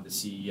the tone with the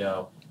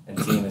CEO and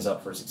team is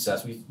up for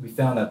success. We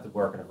found that to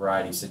work in a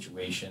variety of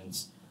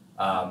situations.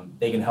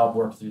 They can help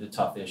work through the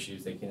tough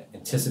issues. They can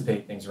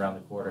anticipate things around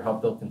the quarter,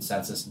 help build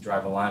consensus and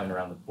drive alignment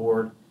around the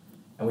board.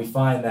 And we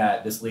find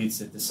that this leads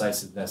to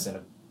decisiveness and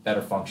a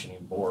better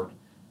functioning board,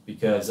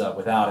 because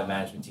without it,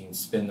 management teams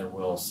spin their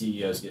wheels,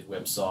 CEOs get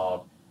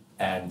whipsawed,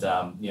 and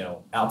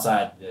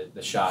outside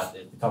the shot,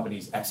 the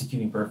company's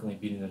executing perfectly,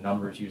 beating the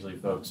numbers, usually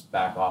folks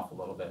back off a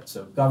little bit.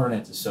 So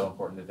governance is so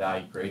important to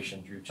value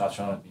creation. Drew touched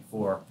on it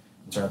before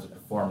in terms of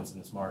performance in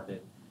this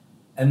market.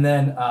 And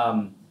then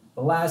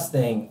the last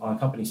thing on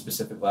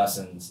company-specific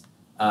lessons,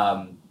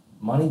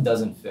 money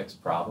doesn't fix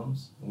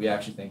problems. We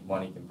actually think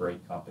money can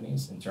break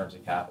companies in terms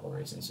of capital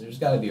raising. So there's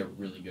got to be a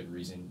really good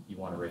reason you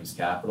want to raise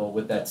capital.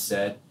 With that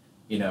said,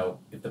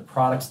 if the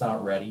product's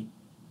not ready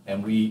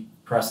and we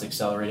press the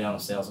accelerator on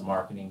sales and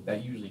marketing,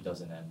 that usually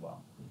doesn't end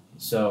well.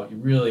 So you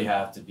really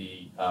have to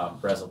be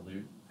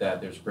resolute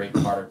that there's great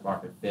product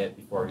market fit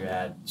before you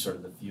add sort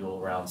of the fuel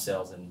around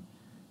sales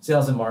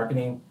and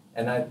marketing.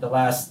 And the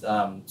last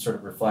sort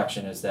of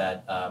reflection is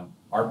that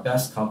our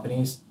best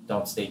companies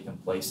don't stay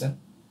complacent.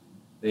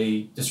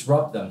 They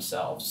disrupt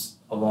themselves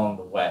along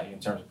the way in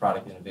terms of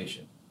product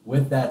innovation.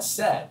 With that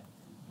said,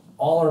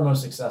 all our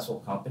most successful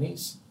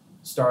companies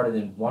started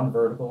in one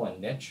vertical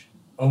and niche,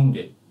 owned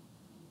it,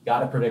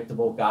 got it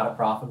predictable, got it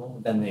profitable,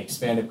 then they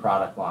expanded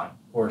product line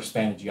or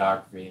expanded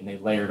geography, and they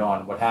layered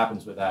on. What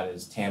happens with that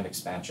is TAM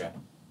expansion.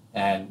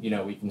 And,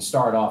 we can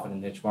start off in a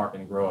niche market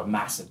and grow a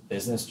massive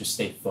business, just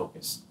stay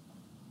focused.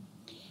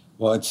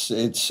 Well, it's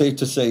safe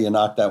to say you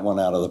knocked that one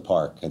out of the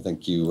park. I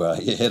think you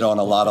hit on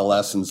a lot of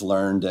lessons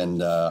learned,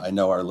 and I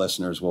know our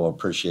listeners will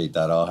appreciate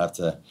that. I'll have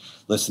to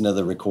listen to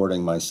the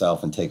recording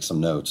myself and take some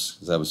notes,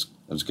 because that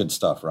was good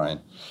stuff, Ryan.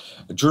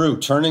 Drew,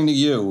 turning to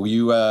you,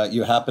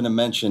 you happen to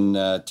mention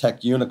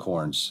tech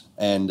unicorns,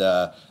 and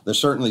there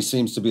certainly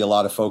seems to be a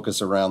lot of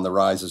focus around the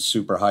rise of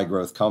super high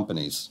growth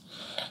companies.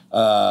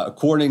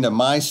 According to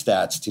my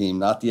stats team,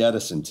 not the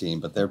Edison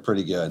team, but they're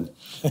pretty good,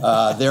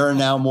 there are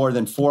now more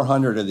than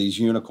 400 of these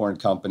unicorn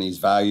companies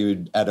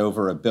valued at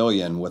over $1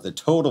 billion, with a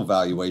total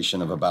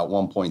valuation of about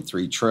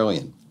 $1.3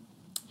 trillion.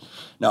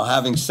 Now,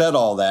 having said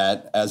all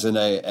that, as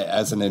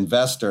an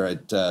investor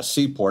at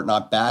Seaport,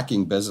 not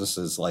backing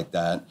businesses like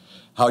that,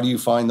 how do you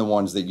find the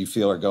ones that you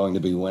feel are going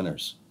to be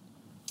winners?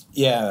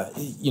 Yeah,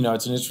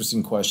 it's an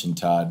interesting question,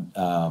 Todd.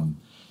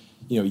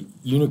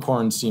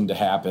 Unicorns seem to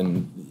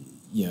happen,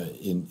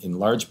 in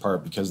large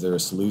part because their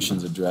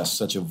solutions address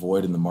such a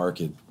void in the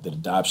market that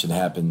adoption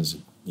happens.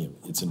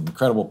 It's an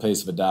incredible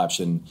pace of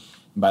adoption.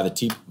 And by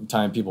the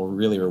time people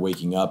really are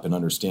waking up and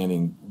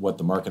understanding what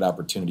the market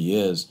opportunity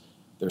is,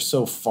 they're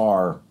so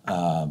far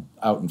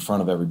out in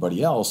front of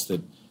everybody else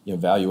that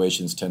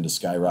valuations tend to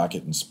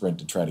skyrocket and sprint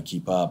to try to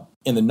keep up.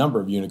 And the number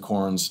of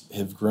unicorns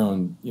have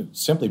grown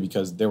simply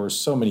because there were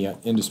so many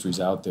industries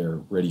out there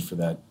ready for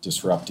that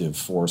disruptive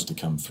force to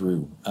come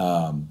through.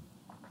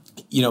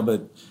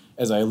 But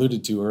as I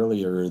alluded to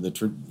earlier,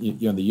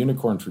 the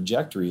unicorn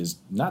trajectory is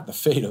not the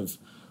fate of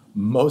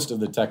most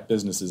of the tech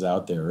businesses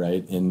out there,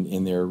 right?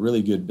 And they're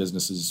really good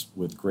businesses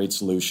with great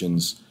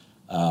solutions,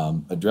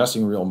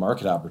 addressing real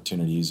market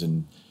opportunities,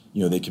 and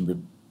they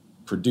can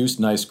produce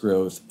nice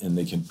growth, and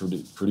they can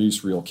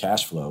produce real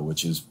cash flow,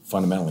 which is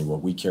fundamentally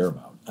what we care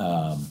about.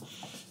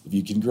 If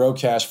you can grow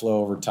cash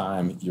flow over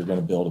time, you're going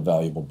to build a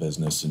valuable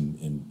business,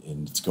 and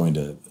it's going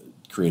to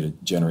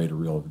generate a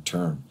real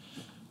return.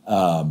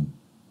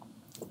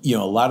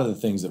 A lot of the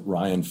things that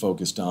Ryan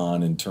focused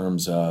on in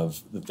terms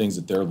of the things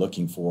that they're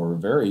looking for are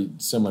very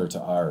similar to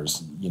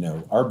ours.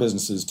 Our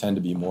businesses tend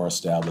to be more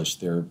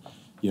established. They're,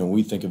 when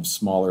we think of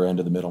smaller end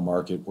of the middle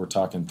market, we're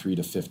talking 3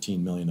 to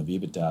 15 million of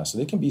EBITDA. So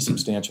they can be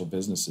substantial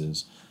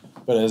businesses.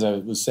 But as I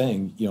was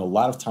saying, a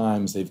lot of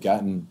times they've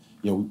gotten,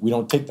 we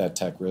don't take that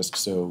tech risk.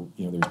 So,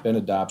 there's been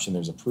adoption,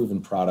 there's a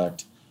proven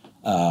product.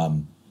 But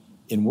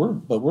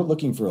we're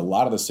looking for a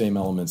lot of the same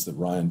elements that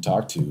Ryan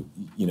talked to.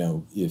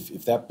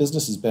 If that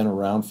business has been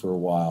around for a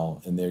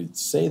while and they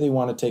say they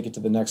want to take it to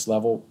the next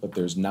level, but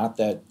there's not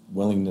that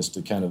willingness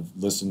to kind of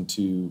listen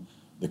to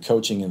the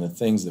coaching and the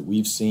things that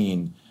we've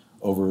seen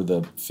over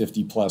the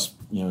 50 plus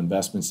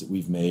investments that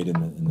we've made,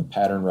 and the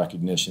pattern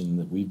recognition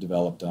that we've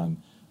developed on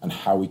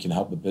how we can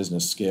help the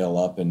business scale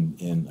up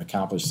and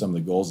accomplish some of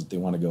the goals that they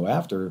want to go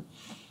after,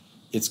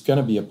 it's going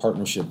to be a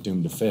partnership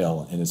doomed to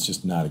fail, and it's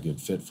just not a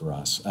good fit for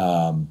us.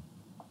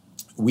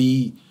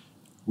 We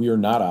are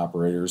not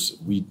operators.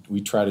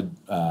 We try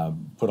to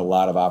put a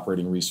lot of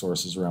operating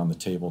resources around the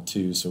table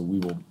too. So we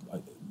will,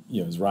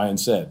 as Ryan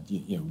said,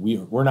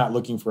 we're not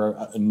looking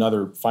for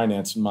another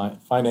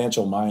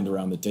financial mind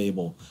around the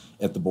table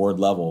at the board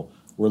level.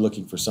 We're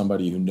looking for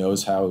somebody who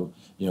knows how,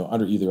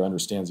 either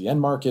understands the end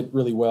market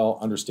really well,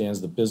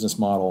 understands the business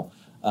model,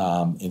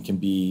 and can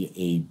be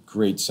a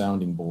great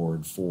sounding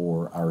board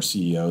for our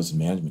CEOs and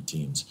management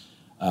teams.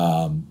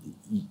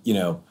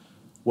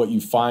 What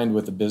you find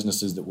with the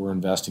businesses that we're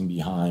investing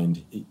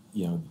behind,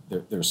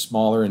 they're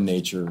smaller in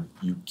nature.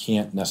 You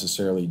can't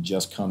necessarily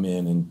just come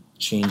in and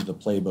change the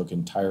playbook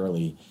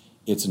entirely.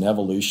 It's an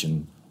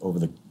evolution over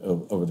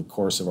the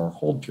course of our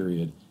hold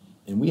period,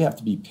 and we have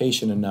to be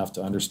patient enough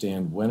to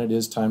understand when it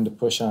is time to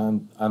push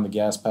on the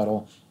gas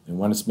pedal and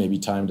when it's maybe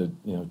time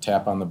to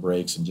tap on the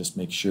brakes and just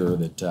make sure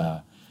that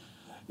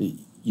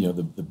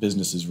the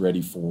business is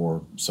ready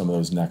for some of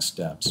those next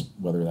steps,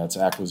 whether that's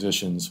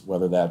acquisitions,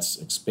 whether that's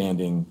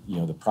expanding,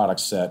 the product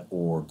set,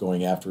 or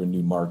going after a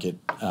new market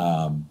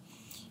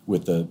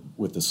with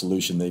the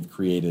solution they've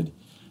created.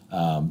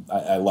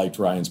 I liked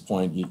Ryan's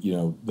point,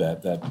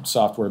 that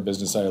software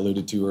business I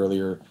alluded to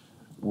earlier.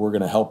 We're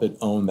going to help it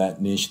own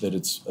that niche that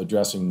it's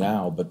addressing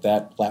now, but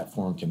that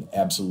platform can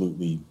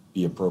absolutely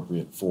be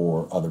appropriate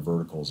for other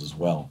verticals as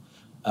well.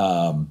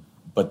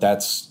 But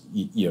that's,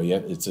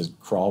 it's a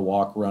crawl,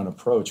 walk, run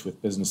approach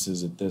with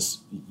businesses at this,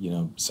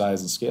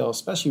 size and scale,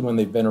 especially when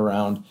they've been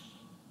around,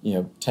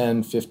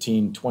 10,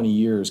 15, 20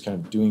 years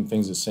kind of doing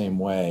things the same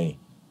way,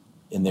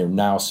 and they're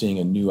now seeing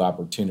a new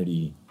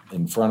opportunity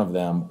in front of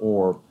them,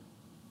 or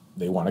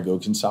they want to go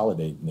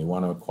consolidate and they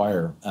want to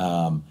acquire.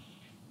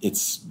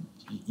 It's,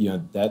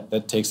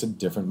 that takes a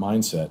different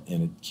mindset,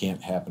 and it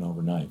can't happen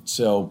overnight.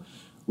 So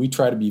we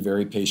try to be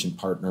very patient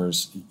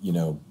partners.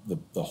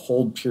 The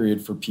hold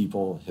period for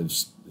people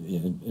has,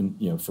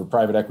 for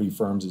private equity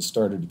firms has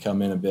started to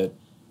come in a bit.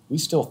 we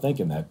still think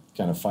in that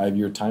kind of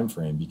 5-year time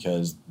frame,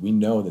 because we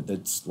know that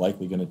that's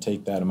likely going to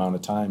take that amount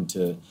of time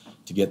to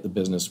get the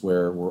business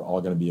where we're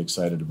all going to be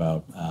excited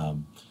about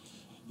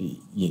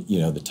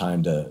the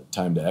time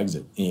to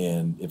exit.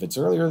 And if it's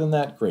earlier than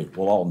that, great,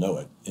 we'll all know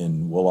it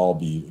and we'll all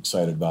be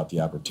excited about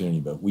the opportunity.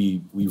 But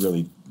we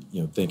really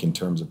think in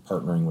terms of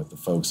partnering with the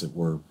folks that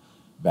we're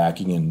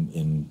backing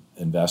and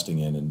investing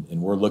in,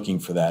 and we're looking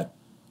for that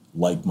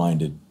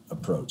like-minded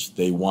approach.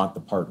 They want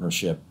the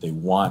partnership. They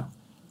want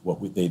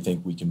what they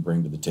think we can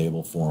bring to the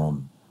table for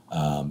them.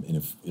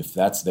 And if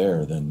that's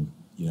there, then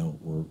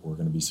we're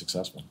going to be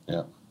successful.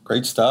 Yeah,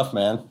 great stuff,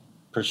 man.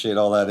 Appreciate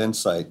all that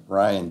insight.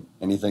 Ryan,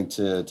 anything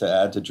to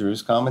add to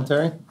Drew's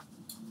commentary?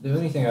 The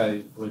only thing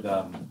I would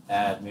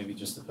add, maybe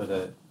just to put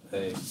a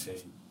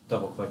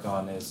double click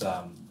on, is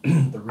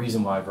the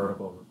reason why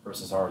vertical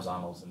versus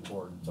horizontal is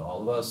important to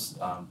all of us.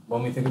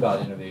 When we think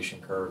about innovation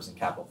curves and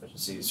capital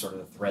efficiency, sort of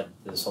the thread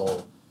to this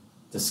whole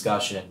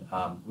discussion,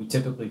 we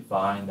typically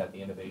find that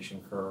the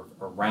innovation curve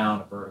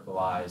around a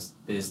verticalized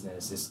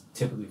business is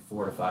typically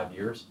 4 to 5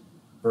 years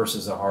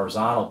versus a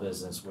horizontal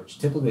business, which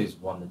typically is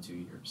 1 to 2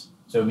 years.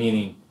 So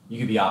meaning you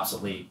could be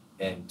obsolete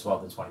in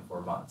 12 to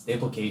 24 months. The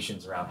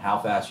implications around how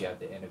fast you have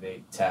to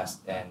innovate,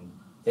 test, and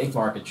take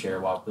market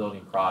share while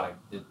building product,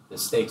 the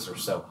stakes are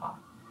so high.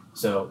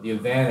 So the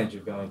advantage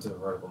of going to a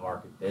vertical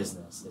market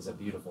business is a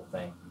beautiful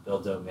thing. You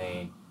build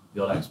domain,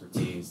 build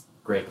expertise,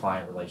 great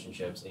client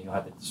relationships, and you don't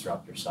have to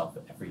disrupt yourself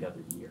every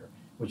other year,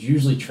 which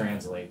usually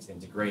translates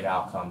into great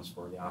outcomes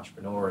for the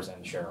entrepreneurs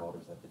and the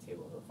shareholders at the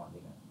table who are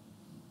funding it.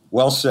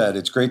 Well said.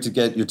 It's great to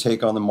get your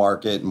take on the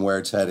market and where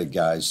it's headed,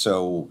 guys.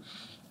 So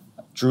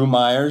Drew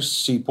Myers,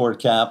 Seaport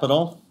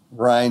Capital,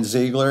 Ryan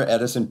Ziegler,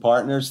 Edison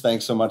Partners,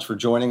 thanks so much for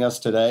joining us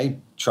today.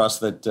 Trust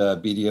that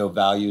BDO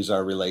values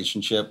our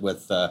relationship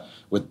with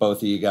both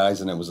of you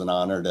guys, and it was an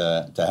honor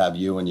to have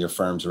you and your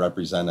firms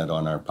represented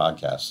on our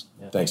podcast.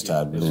 Yeah, thanks,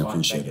 Todd. Really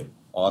appreciate it.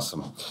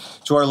 Awesome.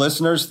 To our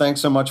listeners,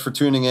 thanks so much for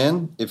tuning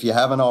in. If you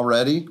haven't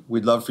already,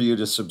 we'd love for you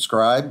to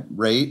subscribe,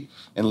 rate,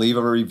 and leave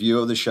a review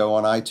of the show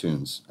on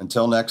iTunes.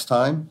 Until next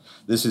time,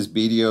 this is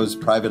BDO's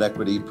Private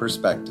Equity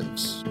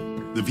Perspectives.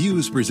 The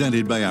views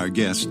presented by our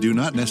guests do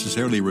not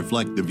necessarily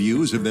reflect the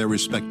views of their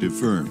respective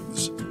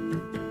firms.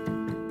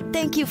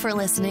 Thank you for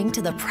listening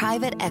to the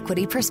Private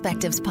Equity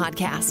Perspectives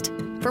podcast.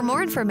 For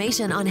more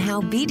information on how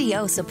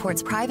BDO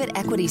supports private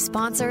equity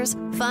sponsors,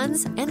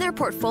 funds, and their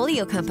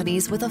portfolio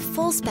companies with a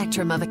full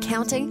spectrum of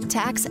accounting,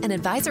 tax, and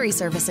advisory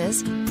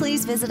services,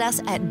 please visit us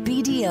at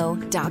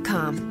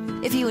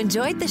BDO.com. If you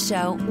enjoyed the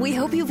show, we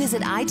hope you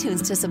visit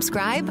iTunes to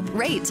subscribe,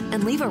 rate,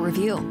 and leave a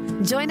review.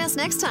 Join us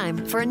next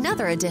time for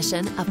another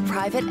edition of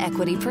Private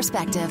Equity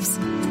Perspectives.